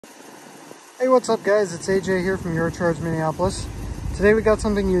Hey, what's up guys? It's AJ here from Eurocharged Minneapolis. Today we got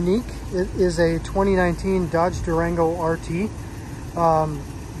something unique. It is a 2019 Dodge Durango RT.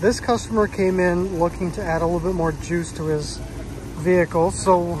 This customer came in looking to add a little bit more juice to his vehicle.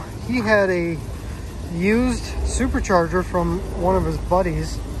 So he had a used supercharger from one of his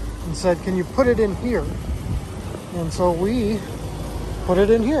buddies and said, can you put it in here? And so we put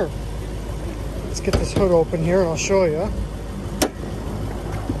it in here. Let's get this hood open here and I'll show you.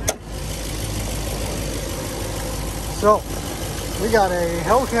 So, we got a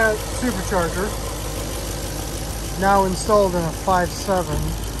Hellcat supercharger now installed in a 5.7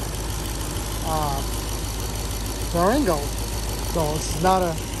 Durango. So it's not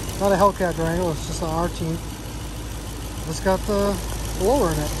a Hellcat Durango, it's just an RT. It's got the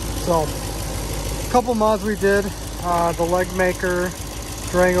blower in it. So, a couple mods we did. The leg maker,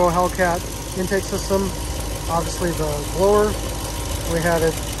 Durango Hellcat intake system, obviously the blower. We had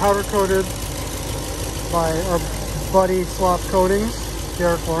it powder coated by our buddy Slop Coatings,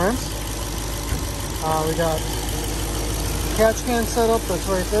 Derek Lawrence. We got catch can setup, that's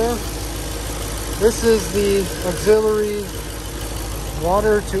right there. This is the auxiliary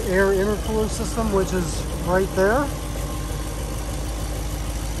water to air intercooler system, which is right there.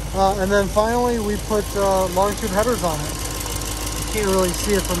 And then finally we put long tube headers on it. You can't really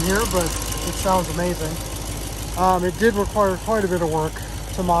see it from here, but it sounds amazing. It did require quite a bit of work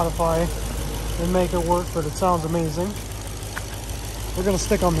to modify and make it work, but it sounds amazing. We're gonna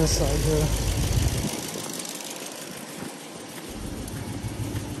stick on this side here.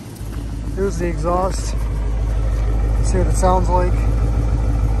 Here's the exhaust. See what it sounds like.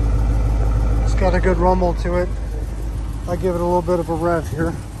 It's got a good rumble to it. I give it a little bit of a rev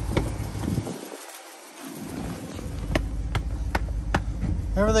here.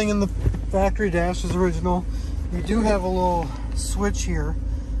 Everything in the factory dash is original. You do have a little switch here,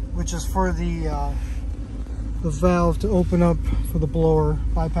 which is for the valve to open up for the blower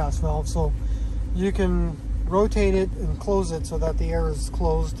bypass valve. So you can rotate it and close it so that the air is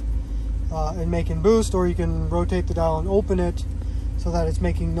closed and making boost, or you can rotate the dial and open it so that it's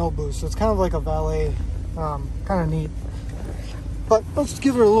making no boost. So it's kind of like a valet, kind of neat. But let's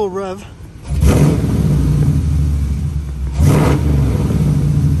give it a little rev.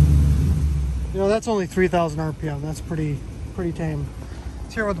 You know, that's only 3,000 RPM. That's pretty tame.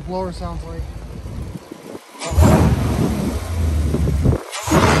 Let's hear what the blower sounds like.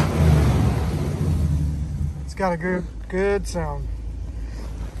 It's got a good sound.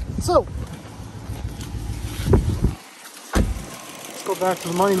 So, let's go back to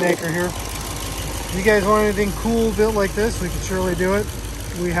the money maker here. If you guys want anything cool built like this, we can surely do it.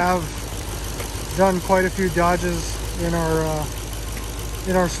 We have done quite a few Dodges in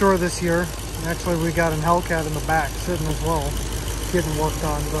our store this year. Actually, we got an Hellcat in the back sitting as well, getting worked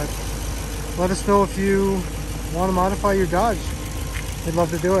on. But let us know if you want to modify your Dodge. We'd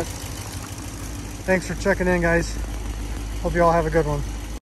love to do it. Thanks for checking in, guys. Hope you all have a good one.